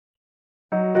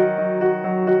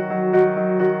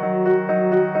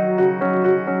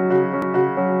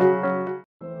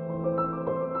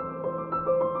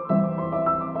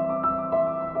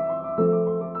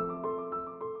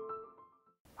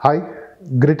Hi,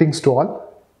 greetings to all.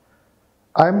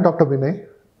 I am Dr. Vinay,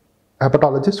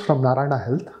 hepatologist from Narayana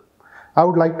Health. I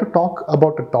would like to talk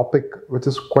about a topic which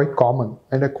is quite common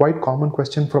and a quite common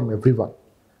question from everyone.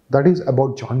 That is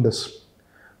about jaundice.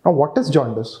 Now, what is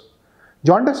jaundice?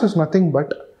 Jaundice is nothing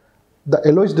but the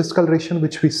yellowish discoloration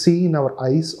which we see in our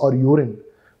eyes or urine,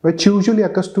 which usually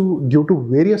occurs due to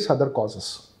various other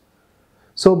causes.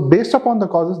 So based upon the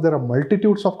causes, there are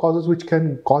multitudes of causes which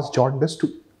can cause jaundice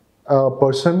to a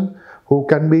person who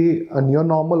can be a near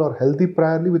normal or healthy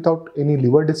priorly without any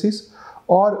liver disease,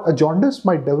 or a jaundice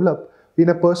might develop in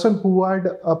a person who had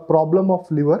a problem of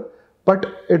liver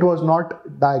but it was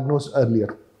not diagnosed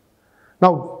earlier.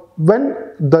 Now, when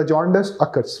the jaundice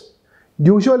occurs,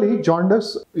 usually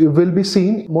jaundice will be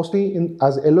seen mostly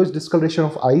as yellowish discoloration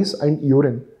of eyes and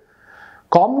urine.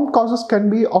 Common causes can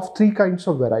be of three kinds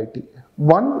of variety.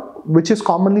 One, which is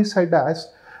commonly said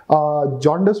as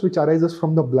jaundice which arises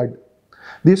from the blood.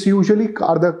 These usually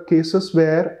are the cases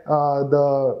where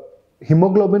the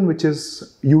hemoglobin, which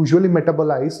is usually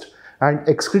metabolized and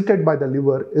excreted by the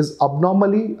liver, is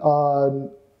abnormally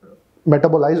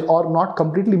metabolized or not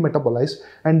completely metabolized,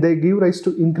 and they give rise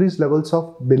to increased levels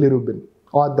of bilirubin,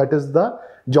 or that is the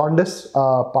jaundice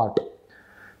part.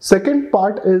 Second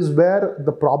part is where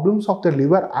the problems of the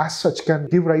liver as such can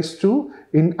give rise to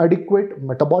inadequate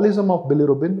metabolism of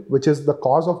bilirubin, which is the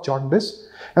cause of jaundice,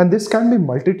 and this can be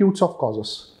multitudes of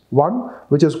causes. One,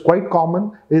 which is quite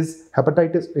common, is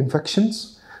hepatitis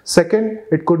infections. Second,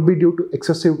 it could be due to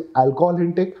excessive alcohol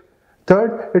intake.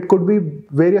 Third, it could be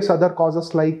various other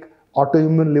causes like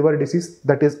autoimmune liver disease,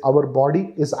 that is, our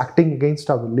body is acting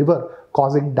against our liver,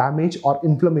 causing damage or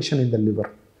inflammation in the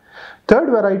liver. Third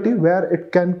variety where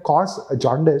it can cause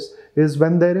jaundice is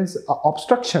when there is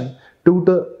obstruction to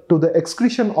the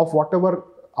excretion of whatever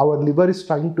our liver is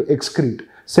trying to excrete,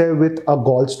 say with a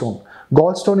gallstone.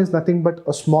 Gallstone is nothing but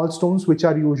a small stones which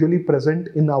are usually present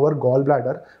in our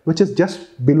gallbladder, which is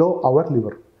just below our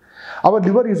liver. Our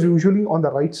liver is usually on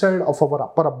the right side of our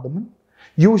upper abdomen.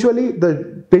 Usually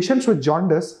the patients with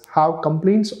jaundice have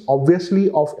complaints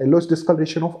obviously of yellowish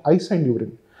discoloration of eyes and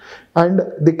urine. And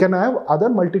they can have other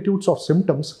multitudes of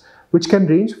symptoms which can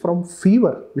range from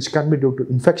fever, which can be due to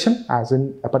infection, as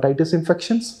in hepatitis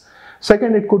infections.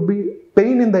 Second, it could be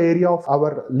pain in the area of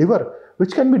our liver,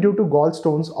 which can be due to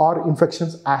gallstones or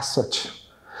infections as such.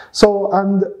 So,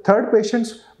 and third,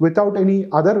 patients without any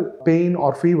other pain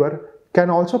or fever can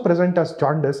also present as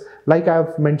jaundice, like I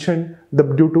have mentioned,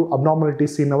 due to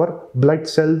abnormalities in our blood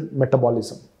cell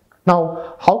metabolism.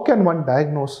 Now, how can one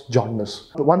diagnose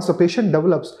jaundice? Once the patient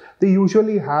develops, they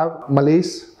usually have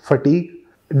malaise, fatigue,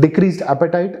 decreased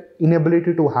appetite,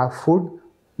 inability to have food,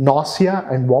 nausea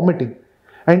and vomiting.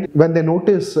 And when they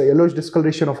notice yellowish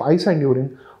discoloration of eyes and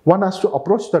urine, one has to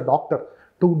approach the doctor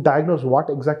to diagnose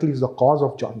what exactly is the cause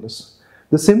of jaundice.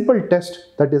 The simple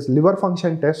test, that is liver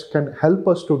function test, can help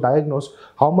us to diagnose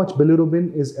how much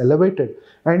bilirubin is elevated.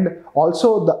 And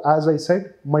also, as I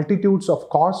said, multitudes of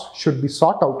causes should be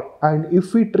sought out. And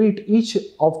if we treat each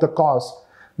of the cause,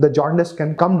 the jaundice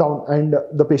can come down and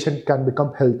the patient can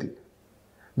become healthy.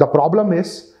 The problem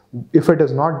is, if it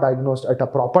is not diagnosed at a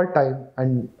proper time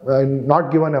and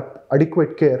not given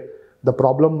adequate care, the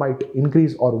problem might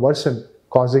increase or worsen,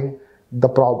 causing the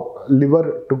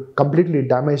liver to completely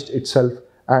damage itself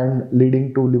and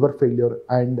leading to liver failure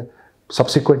and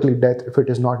subsequently death if it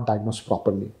is not diagnosed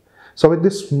properly. So with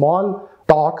this small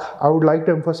talk, I would like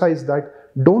to emphasize that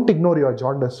don't ignore your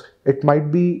jaundice. It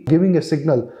might be giving a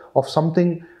signal of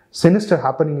something sinister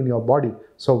happening in your body.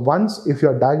 So once, if you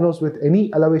are diagnosed with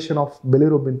any elevation of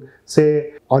bilirubin,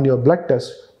 say on your blood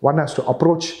test, one has to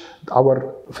approach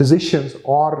our physicians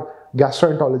or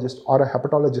gastroenterologist or a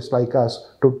hepatologist like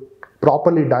us to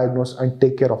properly diagnose and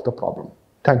take care of the problem.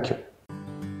 Thank you.